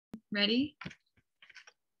Ready?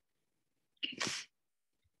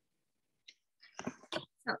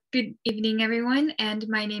 So, good evening, everyone, and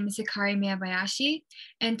my name is Hikari Miyabayashi,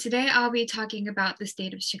 and today I'll be talking about the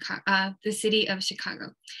state of Chicago, the city of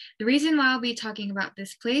Chicago. The reason why I'll be talking about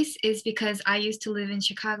this place is because I used to live in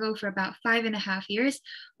Chicago for about 5.5 years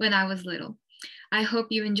when I was little. I hope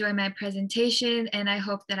you enjoy my presentation, and I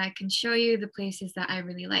hope that I can show you the places that I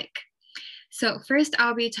really like. So first,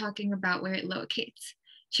 I'll be talking about where it locates.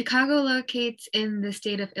 Chicago locates in the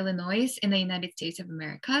state of Illinois in the United States of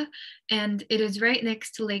America, and it is right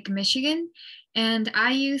next to Lake Michigan. And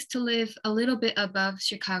I used to live a little bit above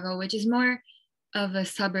Chicago, which is more of a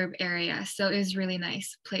suburb area. So it was a really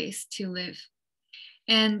nice place to live.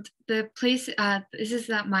 And the place, this is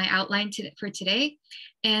my outline for today.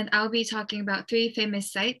 And I'll be talking about 3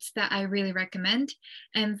 famous sites that I really recommend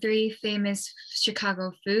and 3 famous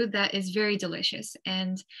Chicago food that is very delicious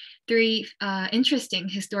and 3 interesting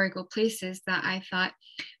historical places that I thought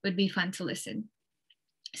would be fun to listen.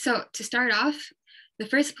 So to start off, the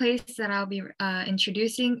first place that I'll be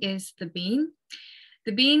introducing is the Bean.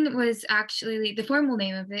 The Bean was actually, the formal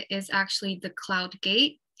name of it is actually the Cloud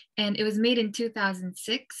Gate. And it was made in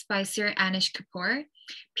 2006 by Sir Anish Kapoor.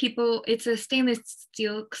 It's a stainless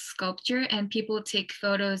steel sculpture and people take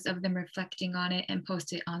photos of them reflecting on it and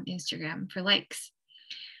post it on Instagram for likes.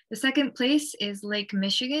 The second place is Lake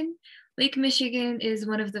Michigan. Lake Michigan is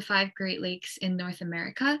one of the 5 Great Lakes in North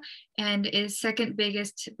America and is second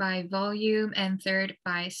biggest by volume and third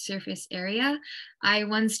by surface area. I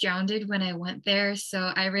once drowned when I went there,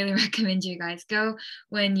 so I really recommend you guys go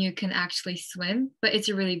when you can actually swim, but it's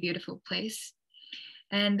a really beautiful place.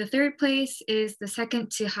 And the third place is the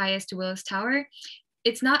second to highest Willis Tower.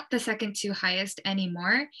 It's not the second to highest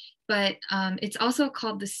anymore, but it's also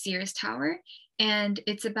called the Sears Tower. And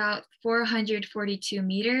it's about 442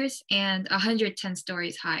 meters and 110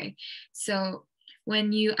 stories high. So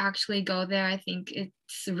when you actually go there, I think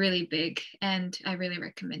it's really big and I really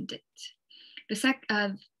recommend it.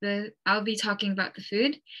 I'll be talking about the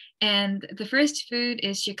food. And the first food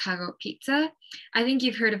is Chicago pizza. I think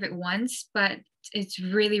you've heard of it once, but it's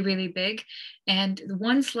really, really big. And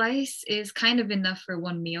one slice is kind of enough for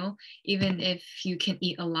one meal, even if you can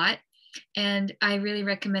eat a lot. And I really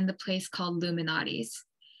recommend the place called Luminati's.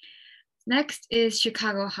 Next is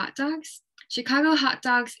Chicago hot dogs. Chicago hot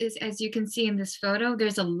dogs is, as you can see in this photo,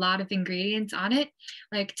 there's a lot of ingredients on it,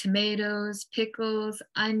 like tomatoes, pickles,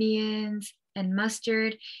 onions, and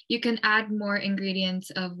mustard. You can add more ingredients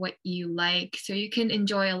of what you like, so you can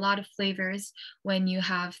enjoy a lot of flavors when you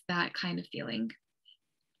have that kind of feeling.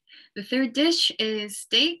 The third dish is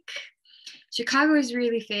steak. Chicago is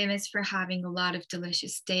really famous for having a lot of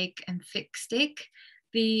delicious steak and thick steak.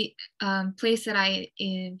 The place that I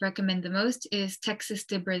recommend the most is Texas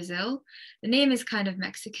de Brazil. The name is kind of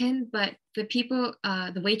Mexican, but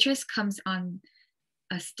the waitress comes on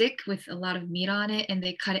a stick with a lot of meat on it and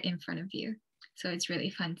they cut it in front of you. So it's really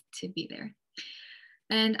fun to be there.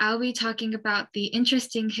 And I'll be talking about the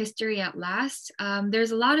interesting history at last.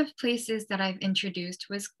 There's a lot of places that I've introduced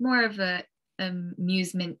was more of a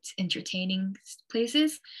amusement, entertaining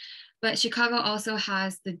places, but Chicago also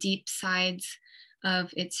has the deep sides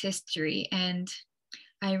of its history, and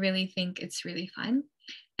I really think it's really fun.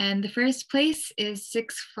 And the first place is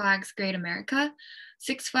Six Flags Great America.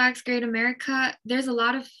 Six Flags Great America, there's a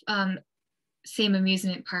lot of same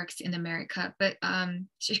amusement parks in America, but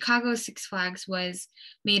Chicago Six Flags was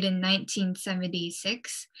made in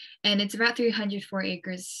 1976, and it's about 304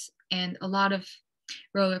 acres, and a lot of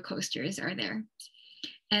roller coasters are there.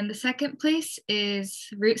 And the second place is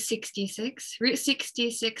Route 66. Route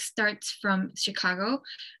 66 starts from Chicago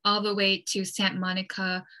all the way to Santa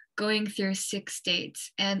Monica, going through 6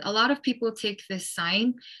 states. And a lot of people take this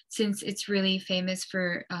sign since it's really famous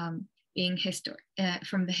for being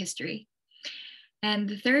from the history. And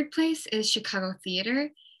the third place is Chicago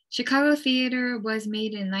Theater. Chicago Theater was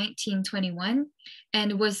made in 1921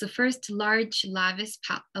 and was the first large lavish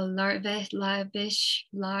palace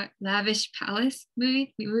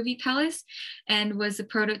movie palace, and was a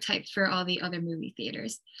prototype for all the other movie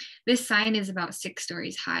theaters. This sign is about 6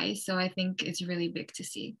 stories high, so I think it's really big to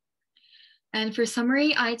see. And for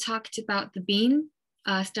summary, I talked about the Bean,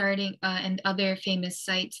 and other famous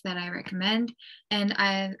sites that I recommend. And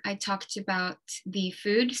I talked about the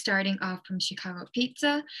food, starting off from Chicago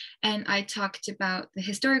pizza, and I talked about the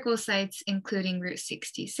historical sites, including Route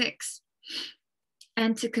 66.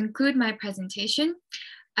 And to conclude my presentation,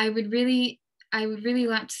 I would really I would really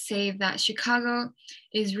like to say that Chicago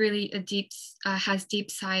is really has deep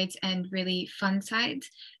sides and really fun sides.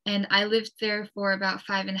 And I lived there for about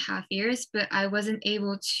 5.5 years, but I wasn't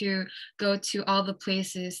able to go to all the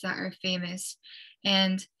places that are famous.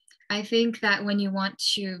 And I think that when you want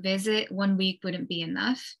to visit, 1 week wouldn't be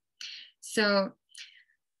enough. So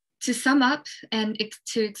to sum up and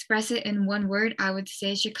to express it in one word, I would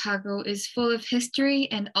say Chicago is full of history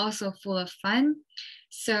and also full of fun.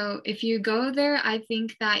 So if you go there, I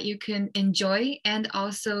think that you can enjoy and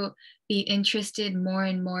also be interested more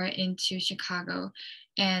and more into Chicago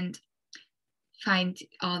and find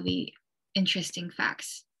all the interesting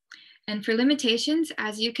facts. And for limitations,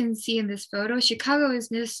 as you can see in this photo, Chicago is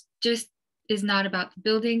just is not about the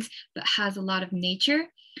buildings, but has a lot of nature.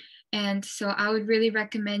 And so I would really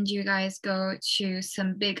recommend you guys go to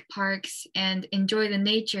some big parks and enjoy the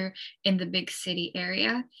nature in the big city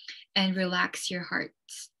area and relax your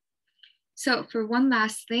hearts. So for one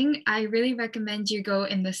last thing, I really recommend you go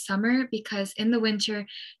in the summer because in the winter,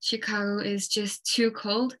 Chicago is just too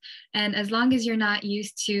cold. And as long as you're not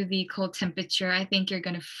used to the cold temperature, I think you're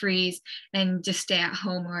going to freeze and just stay at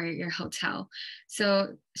home or at your hotel.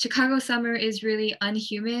 So Chicago summer is really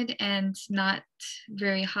unhumid and not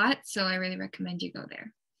very hot. So I really recommend you go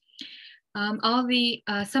there.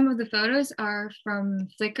 Some of the photos are from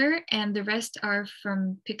Flickr and the rest are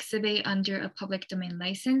from Pixabay under a public domain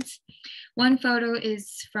license. One photo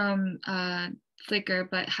is from Flickr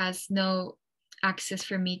but has no access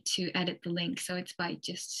for me to edit the link, so it's by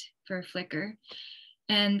just for Flickr.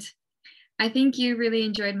 And I think you really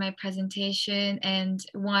enjoyed my presentation and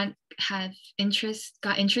got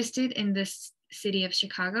interested in this city of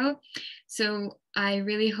Chicago. So I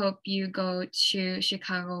really hope you go to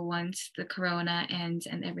Chicago once the corona ends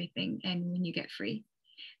and everything and when you get free.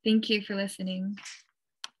 Thank you for listening.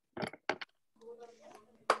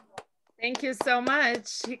 Thank you so much,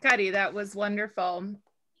 Hikari. That was wonderful.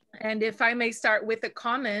 And if I may start with a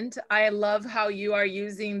comment, I love how you are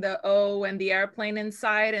using the O and the airplane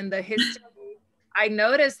inside and the history. I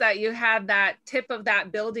noticed that you had that tip of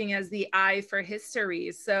that building as the I for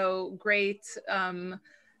history. So great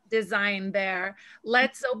design there.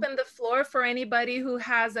 Let's open the floor for anybody who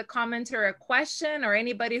has a comment or a question, or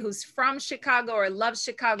anybody who's from Chicago or loves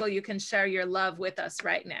Chicago. You can share your love with us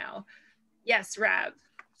right now. Yes, Rav.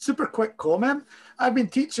 Super quick comment. I've been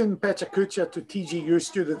teaching PechaKucha to TGU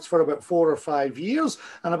students for about 4 or 5 years.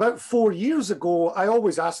 And about 4 years ago, I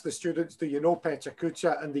always ask the students, do you know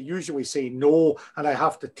PechaKucha? And they usually say no, and I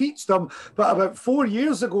have to teach them. But about 4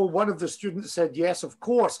 years ago, one of the students said, yes, of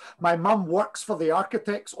course. My mum works for the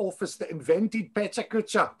architect's office that invented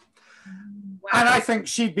PechaKucha. Wow. And I think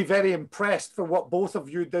she'd be very impressed for what both of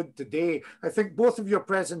you did today. I think both of your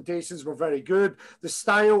presentations were very good. The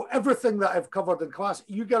style, everything that I've covered in class,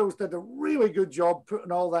 you girls did a really good job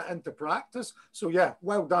putting all that into practice. So yeah,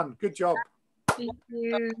 well done. Good job. Thank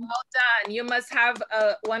you. Well done. You must have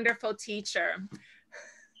a wonderful teacher.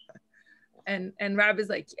 And Rab is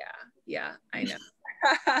like, yeah, I know.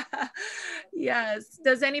 Yes.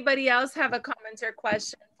 Does anybody else have a comment or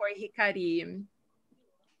question for Hikari?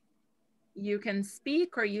 You can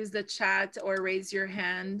speak or use the chat or raise your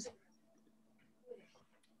hand.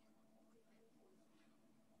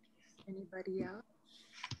 Anybody else?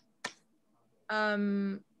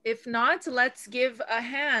 If not, let's give a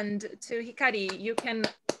hand to Hikari. You can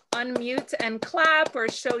unmute and clap or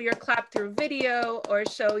show your clap through video or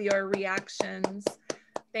show your reactions.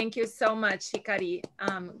 Thank you so much, Hikari.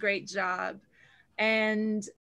 Great job. And